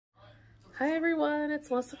Hi everyone, it's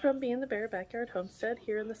Melissa from Bee and the Bear Backyard Homestead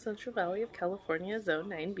here in the Central Valley of California, Zone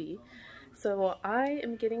 9B. So I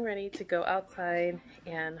am getting ready to go outside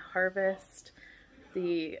and harvest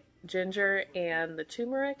the ginger and the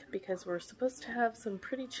turmeric because we're supposed to have some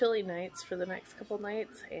pretty chilly nights for the next couple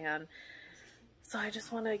nights, and so I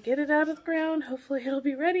just want to get it out of the ground. Hopefully it'll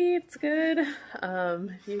be ready. It's good.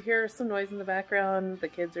 If you hear some noise in the background, the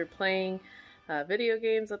kids are playing video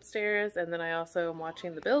games upstairs, and then I also am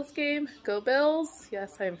watching the Bills game. Go Bills!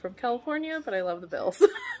 Yes, I'm from California, but I love the Bills.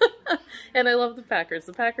 And I love the Packers.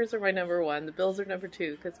 The Packers are my number one. The Bills are number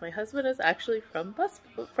two because my husband is actually from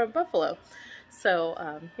Buffalo.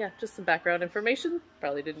 So yeah, just some background information.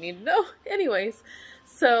 Probably didn't need to know. Anyways,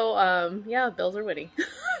 so yeah, Bills are winning.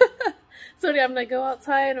 So yeah, I'm gonna go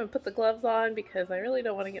outside and put the gloves on because I really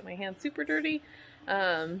don't want to get my hands super dirty.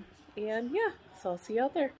 And yeah, so I'll see you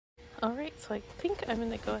out there. Alright, so I think I'm going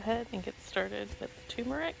to go ahead and get started with the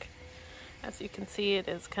turmeric. As you can see, it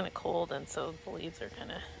is kind of cold, and so the leaves are kind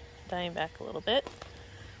of dying back a little bit.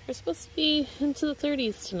 We're supposed to be into the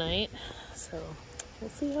 30s tonight, so we'll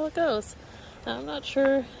see how it goes. Now, I'm not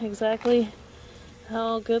sure exactly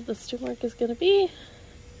how good this turmeric is going to be.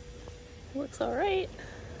 It looks alright.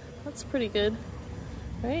 That's pretty good,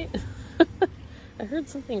 right? I heard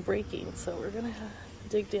something breaking, so we're going to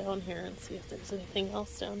dig down here and see if there's anything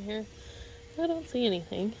else down here. I don't see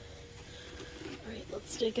anything. Alright,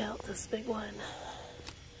 let's dig out this big one.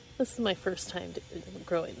 This is my first time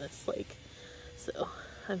growing this, so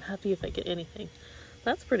I'm happy if I get anything.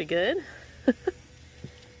 That's pretty good. I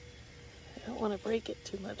don't want to break it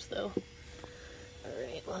too much though.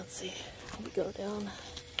 Alright, let's see. Let me go down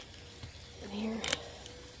in here.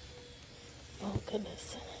 Oh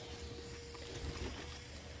goodness.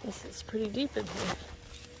 This is pretty deep in here.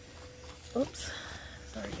 Oops,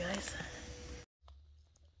 sorry guys.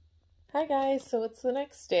 Hi guys, so it's the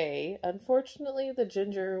next day. Unfortunately, the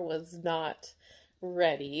ginger was not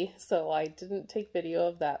ready, so I didn't take video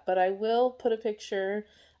of that, but I will put a picture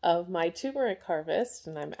of my turmeric harvest,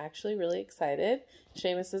 and I'm actually really excited.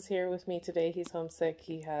 Seamus is here with me today. He's homesick.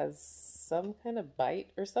 He has some kind of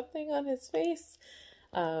bite or something on his face,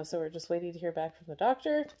 so we're just waiting to hear back from the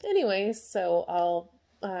doctor. Anyways, so I'll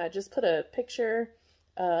just put a picture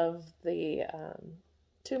of the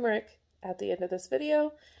turmeric at the end of this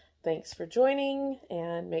video. Thanks for joining,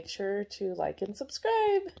 and make sure to like and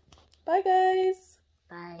subscribe. Bye guys!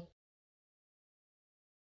 Bye.